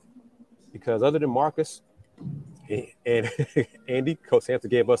inexperienced, because other than Marcus and Andy, Coach Hampton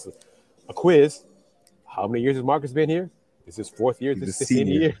gave us a quiz. How many years has Marcus been here? This is his 4th year. This is his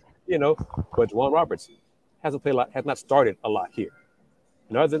senior year. But Juwan Roberts hasn't played a lot, has not started a lot here.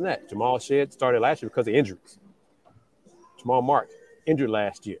 And other than that, Jamal Shedd started last year because of injuries. Jamal Mark, injured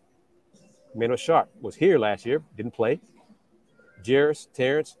last year. Emmanuel Sharp was here last year, didn't play. Jarris,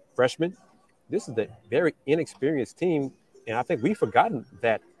 Terrence, freshman. This is a very inexperienced team, and I think we've forgotten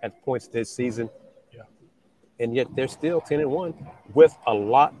that at points this season. Yeah. And yet they're still 10-1 with a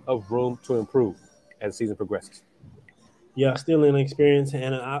lot of room to improve as the season progresses. Yeah, still inexperienced,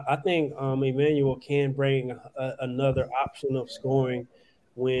 and I think Emmanuel can bring another option of scoring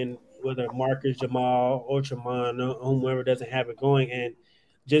when whether Marcus, Jamal, or Tremont, or whomever doesn't have it going. And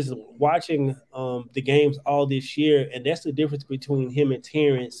just watching the games all this year, and that's the difference between him and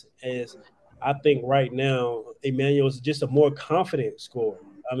Terrence. As I think right now, Emmanuel is just a more confident scorer.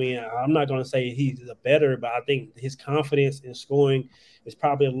 I mean, I'm not going to say he's a better, but I think his confidence in scoring is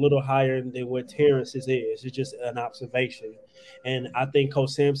probably a little higher than what Terrence's is. It's just an observation, and I think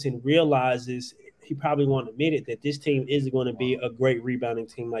Coach Sampson realizes he probably won't admit it that this team isn't going to be a great rebounding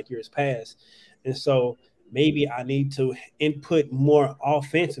team like years past, and so maybe I need to input more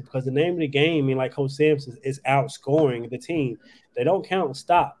offensive because the name of the game, I mean, like Coach Sampson, is outscoring the team. They don't count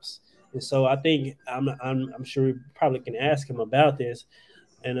stops. And so I think I'm sure we probably can ask him about this.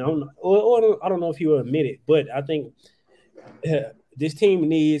 And I don't know if he will admit it, but I think this team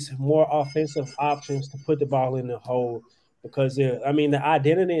needs more offensive options to put the ball in the hole because I mean the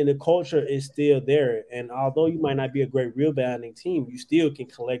identity and the culture is still there. And although you might not be a great rebounding team, you still can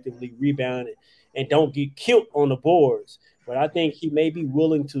collectively rebound it and don't get killed on the boards. But I think he may be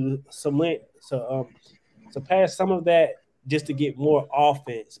willing to surpass some of that just to get more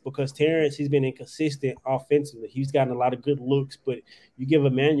offense because Terrence, he's been inconsistent offensively. He's gotten a lot of good looks, but you give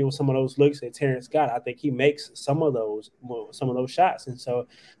Emmanuel some of those looks that Terrence got, I think he makes some of those shots. And so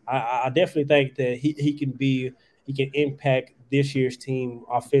I definitely think that he can impact this year's team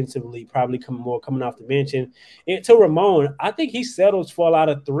offensively, probably coming off the bench. And to Ramon, I think he settles for a lot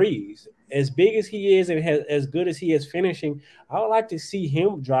of threes. As big as he is and as good as he is finishing, I would like to see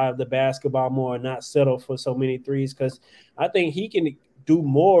him drive the basketball more and not settle for so many threes because I think he can do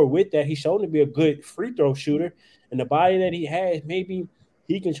more with that. He's shown to be a good free throw shooter, and the body that he has, maybe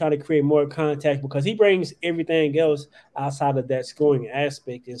he can try to create more contact because he brings everything else outside of that scoring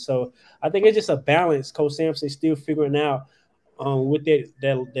aspect. And so I think it's just a balance. Coach Sampson is still figuring out with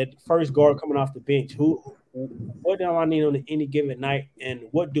that first guard coming off the bench. What do I need on any given night, and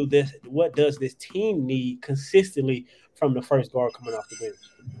what does this team need consistently from the first guard coming off the bench?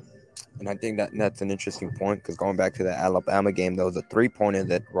 And I think that's an interesting point because going back to the Alabama game, there was a 3-pointer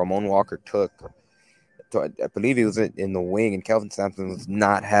that Ramon Walker took. I believe he was in the wing, and Kelvin Sampson was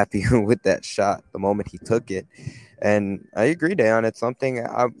not happy with that shot the moment he took it. And I agree, Dayon. It's something,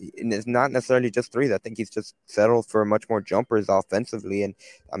 and it's not necessarily just threes. I think he's just settled for much more jumpers offensively. And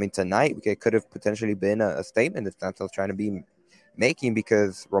I mean, tonight it could have potentially been a statement that Sampson was trying to be making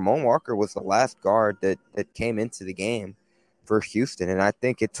because Ramon Walker was the last guard that came into the game for Houston. And I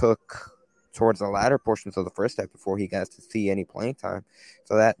think it took towards the latter portions of the first half before he got to see any playing time.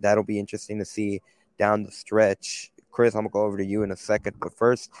 So that'll be interesting to see down the stretch. Chris, I'm going to go over to you in a second. But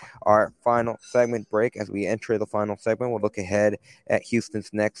first, our final segment break. As we enter the final segment, we'll look ahead at Houston's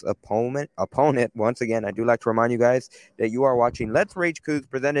next opponent. Once again, I do like to remind you guys that you are watching Let's Rage Coogs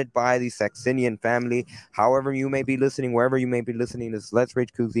presented by the Saxenian family. However you may be listening, wherever you may be listening, this is Let's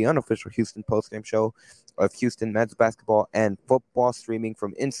Rage Coogs, the unofficial Houston postgame show of Houston men's basketball and football, streaming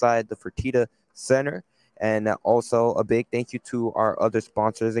from inside the Fertitta Center. And also a big thank you to our other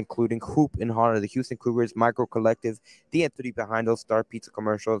sponsors, including Hoop and Holler, the Houston Cougars, Micro Collective, the entity behind those Star Pizza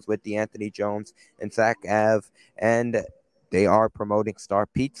commercials with DeAnthony Jones and Zach Ave. And they are promoting Star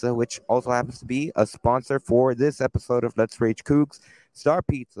Pizza, which also happens to be a sponsor for this episode of Let's Rage Cougs. Star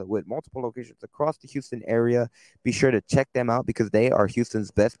Pizza with multiple locations across the Houston area. Be sure to check them out because they are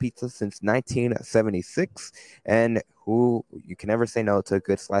Houston's best pizza since 1976. And you can never say no to a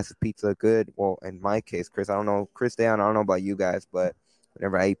good slice of pizza. Well, in my case, Chris, I don't know, Dayon, I don't know about you guys, but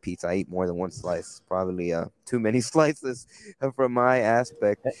whenever I eat pizza, I eat more than one slice. Probably too many slices from my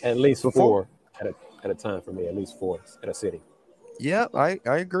aspect. At least four at a time for me. At least four at a sitting. Yeah, I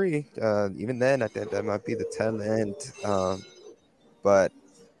agree. Even then, I think that might be the tail end. But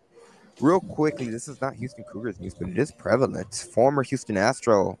real quickly, this is not Houston Cougars news, but it is prevalent. Former Houston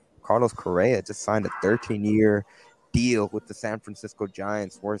Astro Carlos Correa just signed a 13-year deal with the San Francisco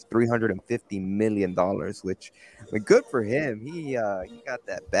Giants worth $350 million, which, I mean, good for him. He got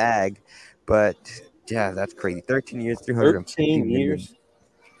that bag, but yeah, that's crazy. 13 years, $350 million.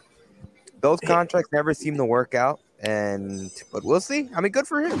 Those contracts never seem to work out, but we'll see. I mean, good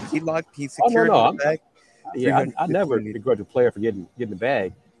for him. He secured the bag. Yeah, I never begrudge a player for getting the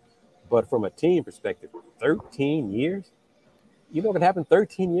bag, but from a team perspective, 13 years. You know what can happen in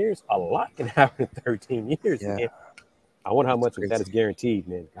 13 years? A lot can happen in 13 years. Yeah. Man. I wonder how much of that is guaranteed,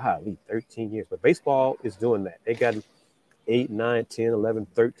 man. Golly, 13 years. But baseball is doing that. They got 8, 9, 10, 11,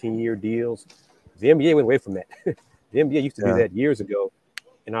 13-year deals. The NBA went away from that. The NBA used to do that years ago,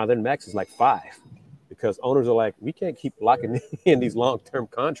 and now their max is like 5 because owners are like, we can't keep locking in these long-term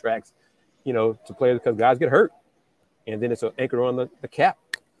contracts, to players because guys get hurt. And then it's an anchor on the cap.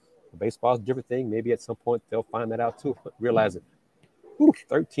 Baseball's a different thing. Maybe at some point they'll find that out too, realize it.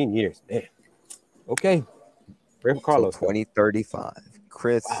 13 years, man. Okay. Pray for Carlos. 2035.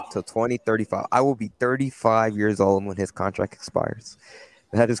 Chris Wow. till 2035. I will be 35 years old when his contract expires.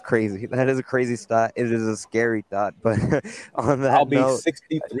 That is crazy. That is a crazy stat. It is a scary thought. But on I'll that be note,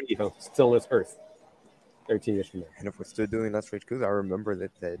 63 if I'm still on this earth 13 years from now. and if we're still doing Let's Rage Coogs, I remember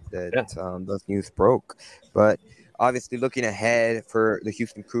Yeah. those news broke. But obviously, looking ahead for the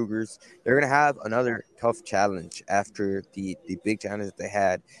Houston Cougars, they're going to have another tough challenge after the big challenge that they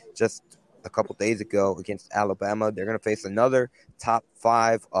had just a couple days ago against Alabama. They're going to face another top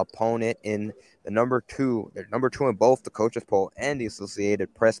 5 opponent in the number 2. They're number 2 in both the coaches poll and the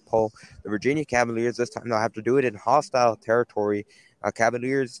Associated Press poll. The Virginia Cavaliers this time they'll have to do it in hostile territory.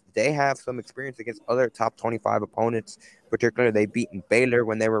 Cavaliers, they have some experience against other top 25 opponents. Particularly, they beaten Baylor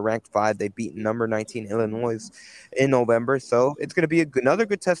when they were ranked 5. They beat number 19 Illinois in November. So it's going to be another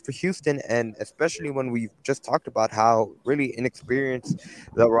good test for Houston, and especially when we've just talked about how really inexperienced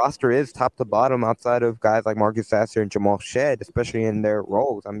the roster is top to bottom outside of guys like Marcus Sasser and Jamal Shedd, especially in their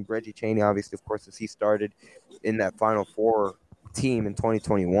roles. I mean, Reggie Chaney, obviously, of course, as he started in that Final Four team in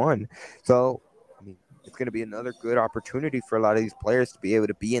 2021. So, I mean, it's going to be another good opportunity for a lot of these players to be able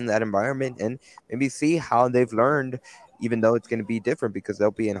to be in that environment and maybe see how they've learned, even though it's going to be different because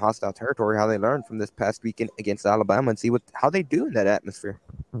they'll be in hostile territory, how they learned from this past weekend against Alabama and see how they do in that atmosphere.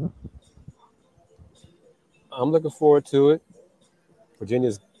 I'm looking forward to it.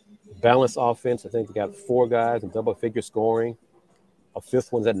 Virginia's balanced offense. I think they got 4 guys in double-figure scoring. A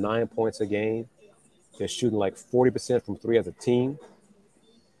 5th one's at 9 points a game. They're shooting like 40% from 3 as a team.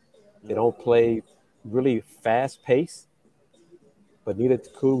 They don't play really fast pace, but neither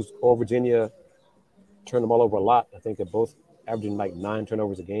Coogs or Virginia turn the ball over a lot. I think they're both averaging like 9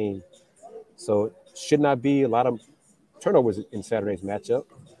 turnovers a game. So it should not be a lot of turnovers in Saturday's matchup.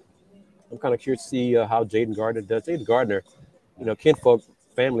 I'm kind of curious to see how Jaden Gardner does. Jaden Gardner, kinfolk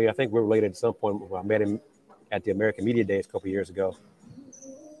family, I think we're related at some point. When I met him at the American Media Days a couple of years ago.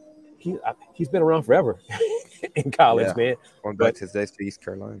 He's been around forever in college, man. Going back to his days to East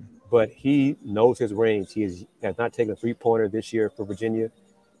Carolina. But he knows his range. He has not taken a 3-pointer this year for Virginia.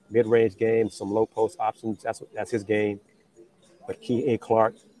 Mid-range game, some low post options. That's his game. But Key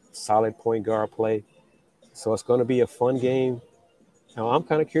Clark, solid point guard play. So it's going to be a fun game. Now I'm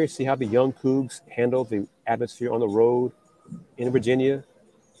kind of curious to see how the young Cougs handle the atmosphere on the road in Virginia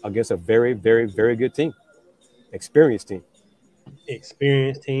against a very, very, very good team, experienced team.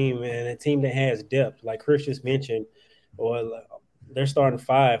 Experienced team and a team that has depth, like Chris just mentioned, or they're starting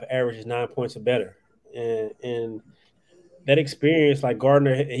 5, averages 9 points or better, and that experience, like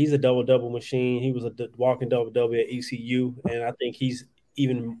Gardner, he's a double machine. He was a walking double at ECU, and I think he's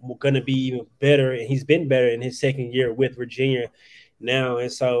even going to be even better, and he's been better in his second year with Virginia now.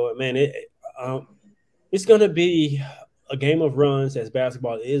 And so, man, it's going to be a game of runs, as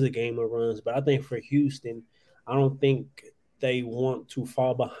basketball is a game of runs. But I think for Houston, I don't think they want to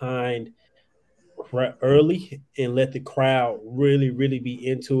fall behind early and let the crowd really, really be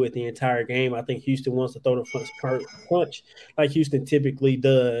into it the entire game. I think Houston wants to throw the first punch like Houston typically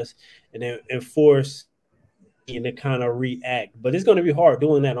does, and then force and to kind of react. But it's going to be hard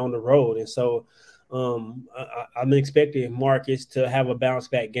doing that on the road. And so I'm expecting Marcus to have a bounce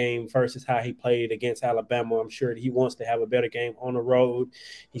back game versus how he played against Alabama. I'm sure that he wants to have a better game on the road.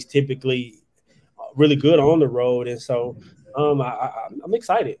 He's typically really good on the road. And so I'm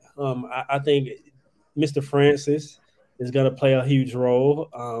excited. I think Mr. Francis is going to play a huge role.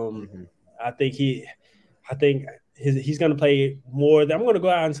 I think he's going to play more. I'm going to go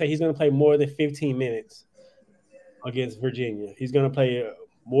out and say he's going to play more than 15 minutes against Virginia. He's going to play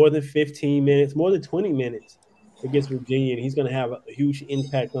more than 15 minutes, more than 20 minutes against Virginia, and he's going to have a huge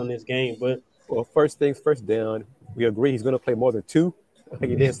impact on this game. But well, first things first, Dan, we agree he's going to play more than 2 like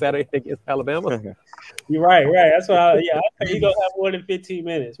he did Saturday against Alabama. You're right. That's why. I think he's going to have more than 15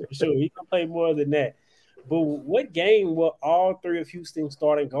 minutes for sure. He's going to play more than that. But what game will all 3 of Houston's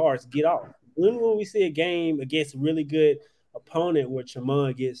starting guards get off? When will we see a game against a really good opponent where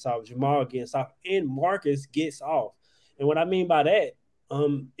Jamal gets off, and Marcus gets off? And what I mean by that,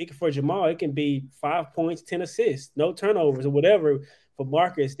 for Jamal, it can be 5 points, 10 assists, no turnovers or whatever. For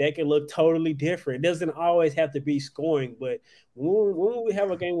Marcus, that can look totally different. It doesn't always have to be scoring, but when we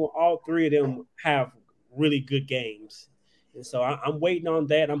have a game where all 3 of them have really good games? And so I'm waiting on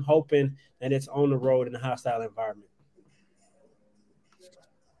that. I'm hoping that it's on the road in a hostile environment.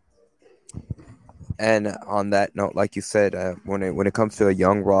 And on that note, like you said, when it comes to a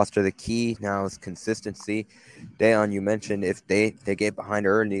young roster, the key now is consistency. Dayon, you mentioned if they get behind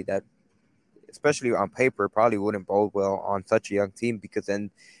early, that especially on paper probably wouldn't bode well on such a young team, because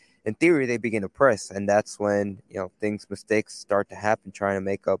then in theory they begin to press, and that's when mistakes start to happen trying to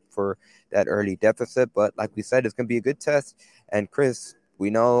make up for that early deficit. But like we said, it's going to be a good test. And Chris, we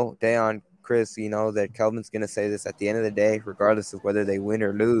know, Dayon, Chris, that Kelvin's going to say this at the end of the day, regardless of whether they win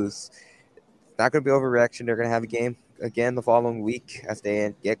or lose. It's not going to be overreaction. They're going to have a game again the following week as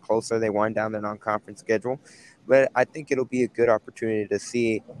they get closer. They wind down their non-conference schedule. But I think it'll be a good opportunity to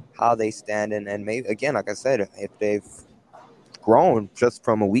see how they stand. And maybe, again, like I said, if they've grown just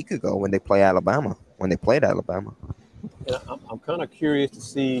from a week ago when they played Alabama. And I'm kind of curious to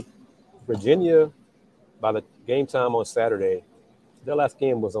see Virginia by the game time on Saturday. Their last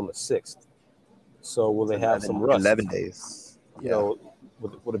game was on the 6th. So will they have some rust? 11 days.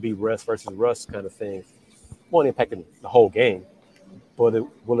 Would it be rest versus rust kind of thing? Won't impact the whole game, but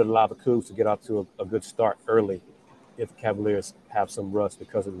will it allow the Cougs to get out to a good start early if the Cavaliers have some rust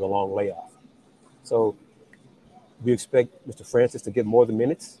because of the long layoff? So we expect Mr. Francis to get more than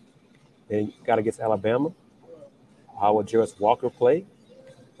minutes. And got against Alabama. How will Jarris Walker play?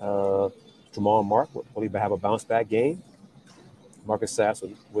 Jamal Mark, will he have a bounce-back game? Marcus Sass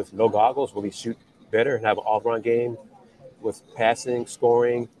with no goggles, will he shoot better and have an all-around game with passing,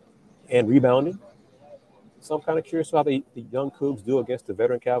 scoring, and rebounding? So I'm kind of curious how the young Cougs do against the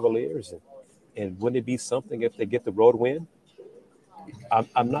veteran Cavaliers. And wouldn't it be something if they get the road win?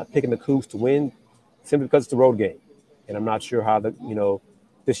 I'm not picking the Cougs to win simply because it's the road game. And I'm not sure how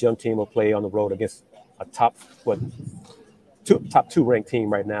this young team will play on the road against a top two ranked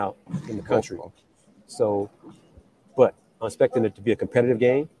team right now in the country. So, but I'm expecting it to be a competitive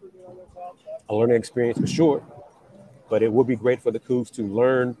game, a learning experience for sure. But it would be great for the Cougs to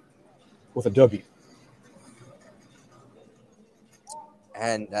learn with a W.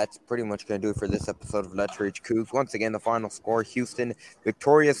 And that's pretty much going to do it for this episode of Let's Reach Cougs. Once again, the final score, Houston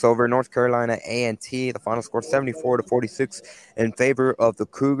victorious over North Carolina A&T. The final score, 74-46 in favor of the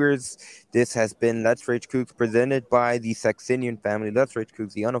Cougars. This has been Let's Reach Cougs presented by the Saxenian family. Let's Reach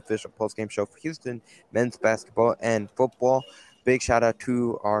Cougs, the unofficial postgame show for Houston men's basketball and football. Big shout out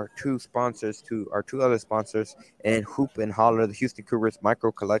to our two other sponsors, and Hoop and Holler, the Houston Cougars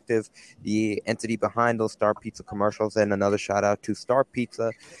Micro Collective, the entity behind those Star Pizza commercials, and another shout out to Star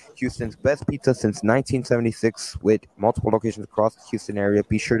Pizza, Houston's best pizza since 1976, with multiple locations across the Houston area.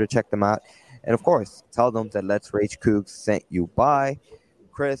 Be sure to check them out, and of course, tell them that Let's Rage Cougs sent you by.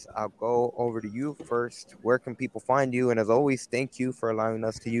 Chris, I'll go over to you first. Where can people find you? And as always, thank you for allowing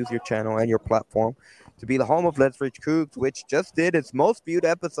us to use your channel and your platform to be the home of Let's Reach Cougs, which just did its most viewed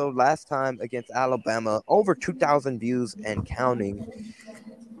episode last time against Alabama. Over 2,000 views and counting.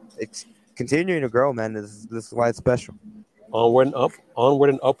 It's continuing to grow, man. This is why it's special. Onward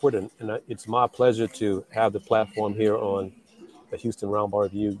and upward. And it's my pleasure to have the platform here on the Houston Roundball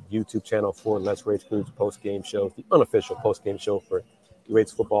Review YouTube channel for Let's Rage Cougs post-game show, the unofficial post-game show for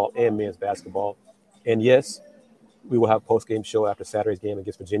Rates football and men's basketball. And yes, we will have post-game show after Saturday's game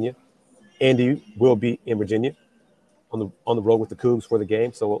against Virginia. Andy will be in Virginia on the road with the Cougs for the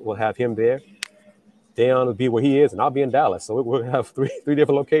game, so we'll have him there. Dayon will be where he is, and I'll be in Dallas. So we'll have three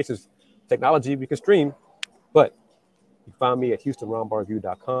different locations. Technology we can stream, but you can find me at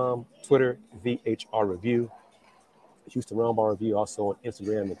HoustonRoundballReview.com, Twitter, VHR Review, Houston Roundball Review, also on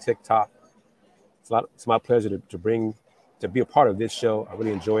Instagram and TikTok. It's my pleasure to be a part of this show. I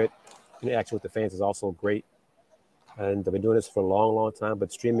really enjoy it. Interaction with the fans is also great. And I've been doing this for a long, long time,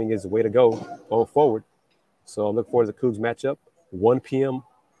 but streaming is the way to go going forward. So I look forward to the Cougs matchup, 1 p.m.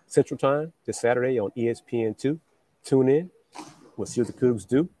 Central Time this Saturday on ESPN2. Tune in. We'll see what the Cougs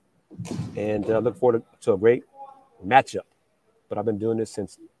do. And look forward to a great matchup. But I've been doing this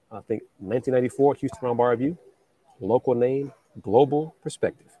since, I think, 1994, Houston Roundball Review. Local name, global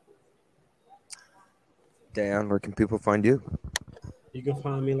perspective. Dayon, where can people find you? You can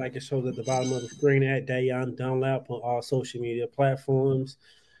find me, like it shows at the bottom of the screen, at Dayon Dunlap on all social media platforms.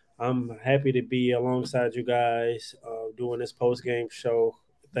 I'm happy to be alongside you guys doing this post-game show.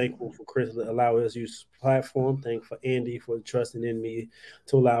 Thankful for Chris to allow us to use the platform. Thankful for Andy for trusting in me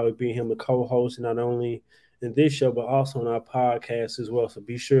to allow it being him the co-host, not only in this show, but also on our podcast as well. So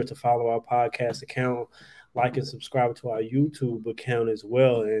be sure to follow our podcast account, like and subscribe to our YouTube account as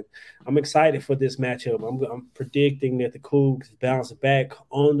well. And I'm excited for this matchup. I'm predicting that the Cougs bounce back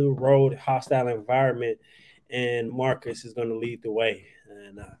on the road, hostile environment, and Marcus is going to lead the way.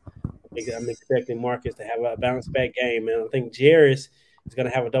 And I'm expecting Marcus to have a bounce back game. And I think Jarris is going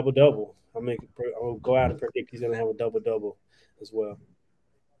to have a double-double. I'll go out and predict he's going to have a double-double as well.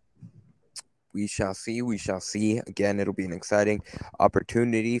 We shall see. We shall see. Again, it'll be an exciting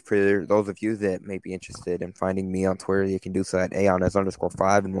opportunity for those of you that may be interested in finding me on Twitter. You can do so at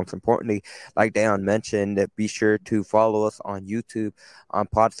 @Aones_5. And most importantly, like Dayon mentioned, be sure to follow us on YouTube on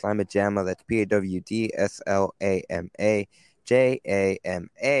Pod Slamma Jamma. That's PAWDSLAMA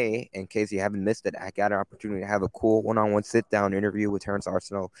JAMA. In case you haven't missed it, I got an opportunity to have a cool one-on-one sit-down interview with Terrence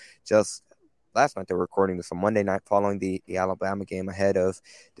Arsenal just last night. They were recording this on Monday night following the Alabama game ahead of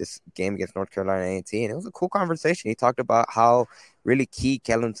this game against North Carolina A&T, and it was a cool conversation. He talked about how really key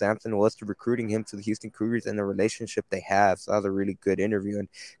Kellen Sampson was to recruiting him to the Houston Cougars and the relationship they have. So that was a really good interview. And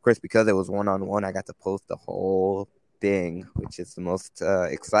of course, because it was one-on-one, I got to post the whole thing, which is the most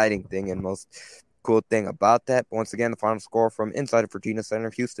exciting thing and most cool thing about that. But once again, the final score from inside of Virginia Center: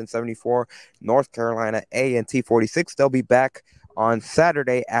 Houston 74, North Carolina A&T 46. They'll be back on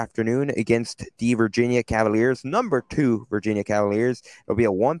Saturday afternoon against the Virginia Cavaliers, number 2 Virginia Cavaliers. It'll be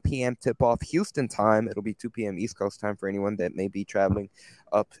a 1 p.m. tip-off Houston time. It'll be 2 p.m. East Coast time for anyone that may be traveling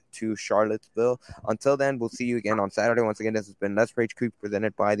up to Charlottesville. Until then, we'll see you again on Saturday. Once again, this has been Let's Rage Creek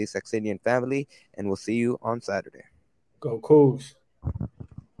presented by the Saxenian family, and we'll see you on Saturday. Go Coogs.